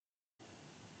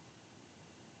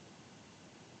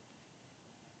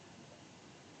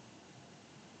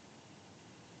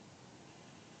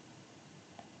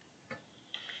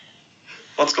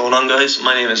What's going on, guys?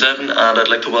 My name is Evan, and I'd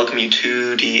like to welcome you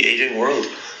to the Aging World.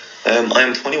 I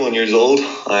am 21 years old.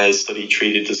 I study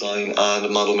 3D design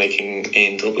and model making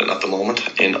in Dublin at the moment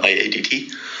in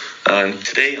IADT. And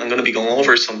today I'm going to be going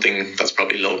over something that's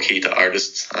probably low-key to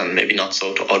artists and maybe not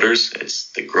so to others.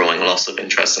 It's the growing loss of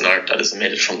interest in art that is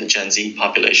emitted from the Gen Z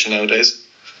population nowadays.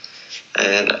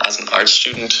 And as an art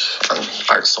student and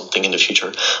art something in the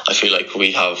future, I feel like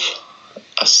we have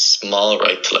a small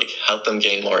right to help them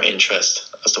gain more interest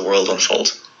as the world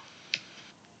unfolds.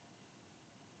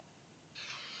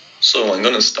 So I'm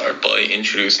going to start by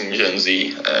introducing Gen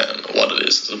Z and what it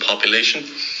is as a population.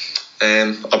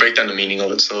 I'll break down the meaning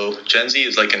of it. So Gen Z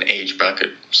is like an age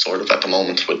bracket sort of at the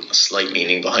moment with a slight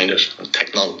meaning behind it, a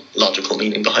technological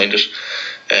meaning behind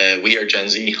it. We are Gen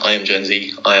Z. I am Gen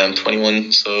Z. I am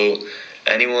 21. So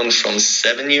anyone from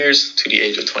 7 years to the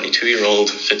age of 22-year-old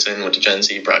fits in with the Gen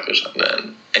Z bracket, and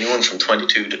then anyone from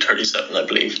 22 to 37, I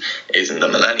believe, is in the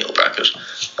millennial bracket.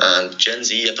 And Gen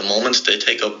Z at the moment, they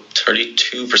take up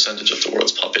 32% of the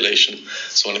world's population.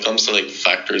 So when it comes to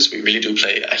factors, we really do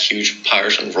play a huge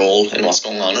part and role in what's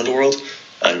going on in the world,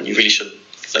 and you really should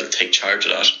take charge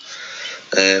of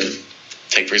that.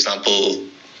 Take for example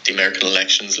the American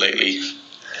elections lately.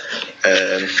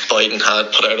 Biden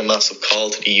had put out a massive call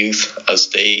to the youth as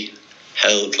they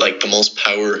held the most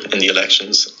power in the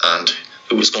elections and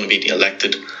who was going to be the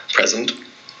elected president.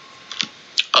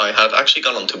 I had actually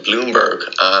gone onto Bloomberg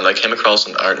and I came across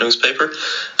an art newspaper,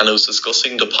 and it was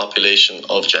discussing the population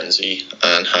of Gen Z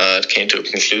and had came to a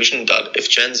conclusion that if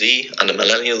Gen Z and the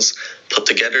millennials put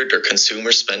together their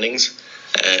consumer spendings,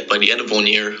 by the end of 1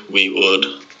 year we would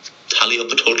tally up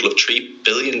a total of $3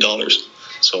 billion.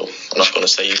 So I'm not going to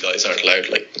say you guys aren't allowed,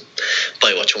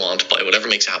 buy what you want, buy whatever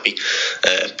makes you happy,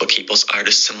 but keep us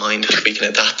artists in mind. We can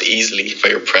adapt easily for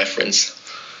your preference.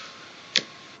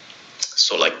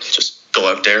 So just go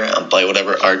out there and buy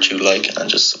whatever art you like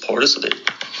and just support us a bit.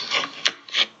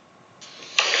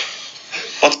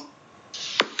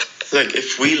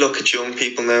 If we look at young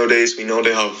people nowadays, we know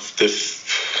they have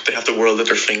the world at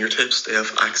their fingertips. They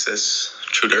have access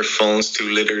through their phones to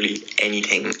literally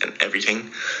anything and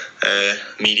everything.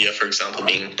 Media, for example,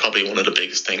 being probably one of the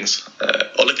biggest things.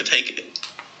 All it could take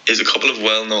is a couple of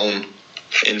well-known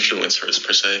influencers,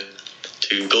 per se,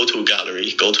 to go to a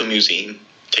gallery, go to a museum,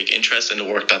 take interest in the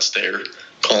work that's there,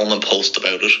 come and post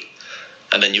about it.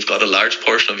 And then you've got a large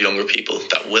portion of younger people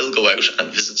that will go out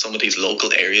and visit some of these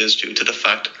local areas due to the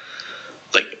fact,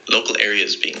 local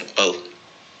areas being,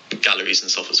 galleries and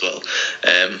stuff as well.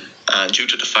 And due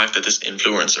to the fact that this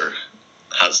influencer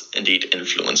has indeed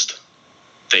influenced,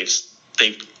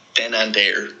 they've then and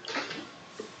there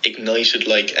ignited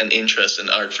an interest in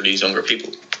art for these younger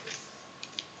people.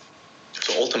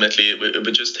 So ultimately it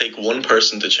would just take one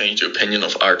person to change the opinion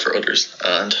of art for others,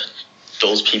 and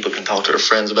those people can talk to their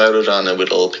friends about it, and it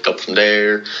would all pick up from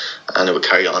there, and it would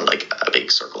carry on a big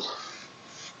circle.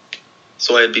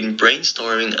 So I had been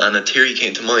brainstorming and a theory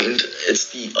came to mind.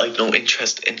 It's the I have no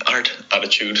interest in art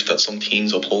attitude that some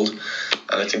teens uphold,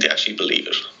 and I think they actually believe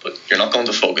it. But you're not going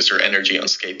to focus your energy on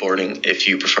skateboarding if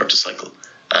you prefer to cycle.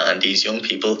 And these young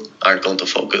people aren't going to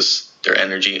focus their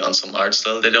energy on some art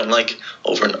style they don't like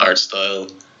over an art style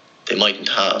they mightn't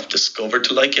have discovered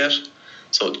to like yet.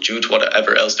 So due to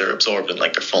whatever else they're absorbing,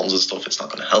 their phones and stuff, it's not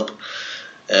going to help.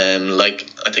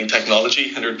 I think technology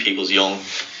hindered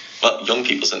young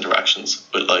people's interactions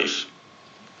with life.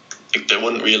 They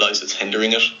wouldn't realise it's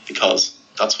hindering it because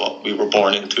that's what we were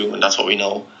born into and that's what we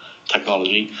know,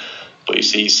 technology. But you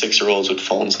see 6-year-olds with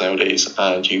phones nowadays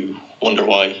and you wonder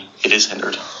why it is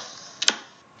hindered.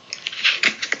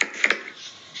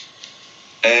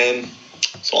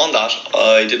 So on that,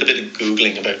 I did a bit of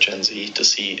Googling about Gen Z to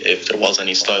see if there was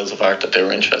any styles of art that they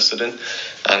were interested in.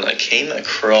 And I came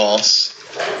across,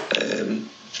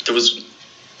 there was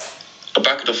a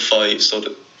bracket of 5, so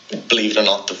that, believe it or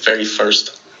not, the very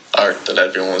first art that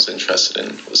everyone was interested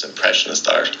in was Impressionist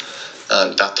art,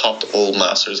 and that topped all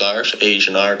masters art,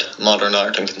 Asian art, modern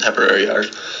art and contemporary art.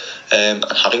 And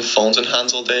having phones in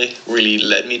hands all day really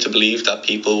led me to believe that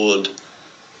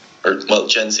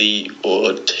Gen Z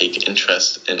would take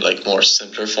interest in more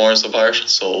simpler forms of art,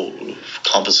 so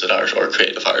composite art or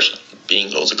creative art,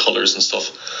 being loads of colours and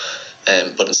stuff.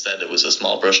 But instead it was a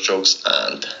small brush strokes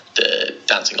and the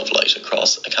dancing of light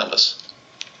across a canvas.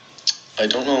 I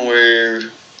don't know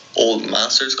where Old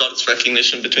Masters got its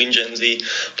recognition between Gen Z,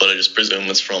 but I just presume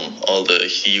it's from all the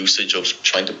usage of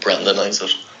trying to brandonize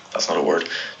it. That's not a word.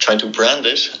 Trying to brand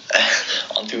it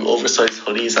onto oversized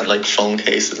hoodies and phone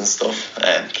cases and stuff.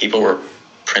 People were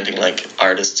printing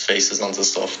artists' faces onto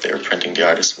stuff. They were printing the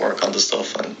artist's work onto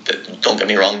stuff, and don't get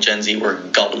me wrong, Gen Z were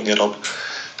gobbling it up.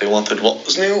 They wanted what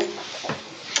was new.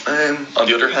 On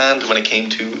the other hand, when it came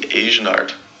to Asian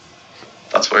art,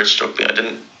 that's where it struck me. I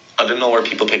didn't know where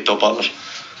people picked up on it.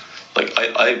 Like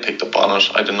I picked up on it.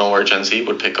 I didn't know where Gen Z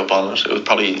would pick up on it. It was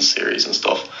probably in series and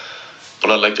stuff. But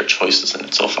I like their choices in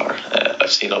it so far.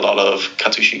 I've seen a lot of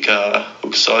Katsushika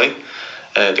Hokusai,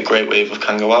 the Great Wave of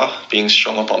Kangawa, being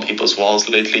strung up on people's walls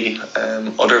lately.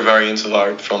 Other variants of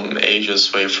art from Asia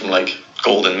sway from like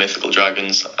golden mythical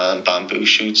dragons and bamboo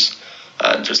shoots,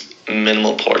 and just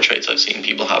minimal portraits I've seen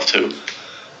people have too.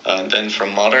 And then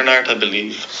from modern art, I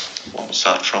believe, what was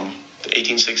that, from the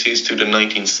 1860s to the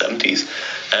 1970s?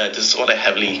 This is what I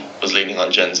heavily was leaning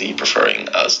on Gen Z preferring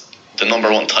as the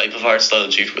number one type of art style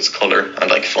due to its colour and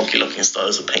like funky looking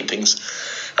styles of paintings.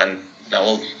 And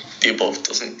now the above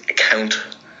doesn't account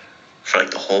for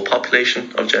like the whole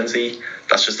population of Gen Z.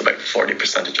 That's just about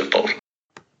 40% of both.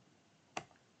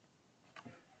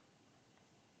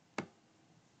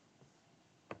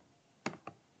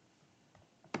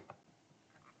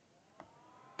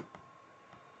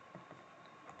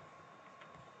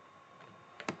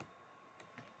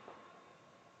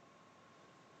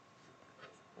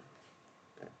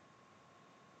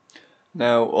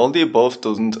 Now, all the above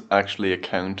doesn't actually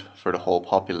account for the whole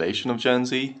population of Gen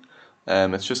Z.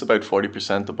 It's just about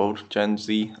 40% of both Gen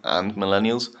Z and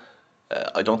millennials.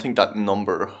 I don't think that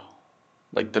number,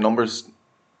 like the numbers,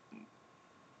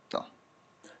 no.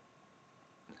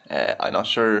 I'm not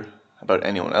sure about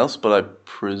anyone else, but I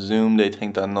presume they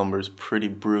think that number is pretty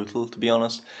brutal, to be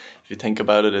honest. If you think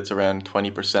about it, it's around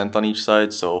 20% on each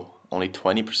side, so only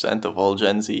 20% of all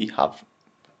Gen Z have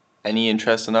any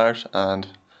interest in art, and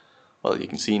well, you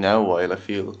can see now why I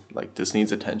feel like this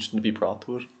needs attention to be brought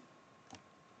to it.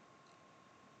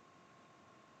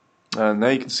 And now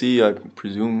you can see, I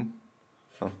presume,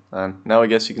 and now I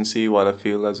guess you can see what I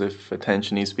feel as if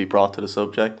attention needs to be brought to the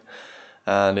subject.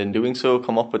 And in doing so,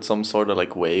 come up with some sort of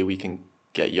like way we can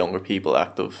get younger people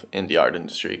active in the art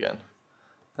industry again.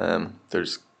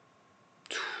 There's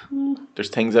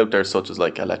things out there such as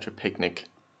like Electric Picnic,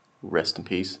 rest in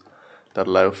peace, that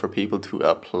allow for people to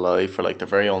apply for like their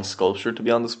very own sculpture to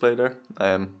be on display there.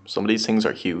 Some of these things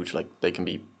are huge, like they can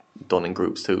be done in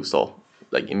groups too, so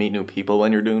like you meet new people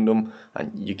when you're doing them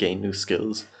and you gain new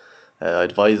skills. I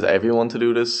advise everyone to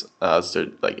do this as they're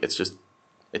like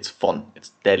it's fun,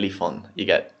 it's deadly fun. You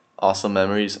get awesome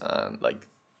memories and like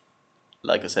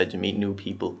I said, you meet new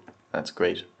people. That's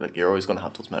great. Like you're always gonna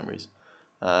have those memories.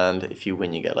 And if you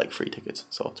win you get like free tickets,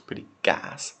 so it's pretty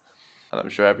gas. And I'm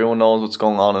sure everyone knows what's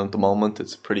going on at the moment.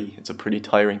 It's a pretty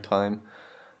tiring time,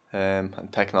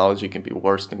 and technology can be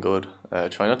worse than good.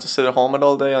 Try not to sit at home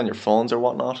all day on your phones or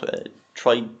whatnot.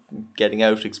 Try getting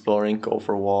out, exploring, go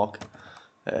for a walk,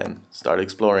 start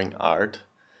exploring art.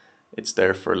 It's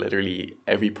there for literally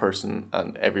every person,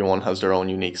 and everyone has their own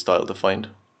unique style to find.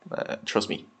 Trust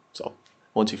me. So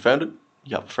once you found it,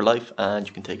 you have it for life, and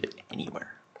you can take it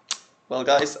anywhere. Well,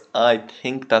 guys, I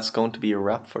think that's going to be a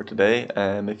wrap for today.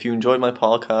 If you enjoyed my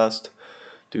podcast,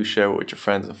 do share it with your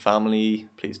friends and family.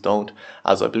 Please don't,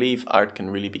 as I believe art can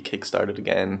really be kickstarted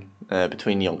again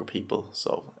between younger people.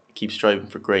 So keep striving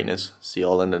for greatness. See you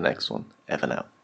all in the next one. Evan out.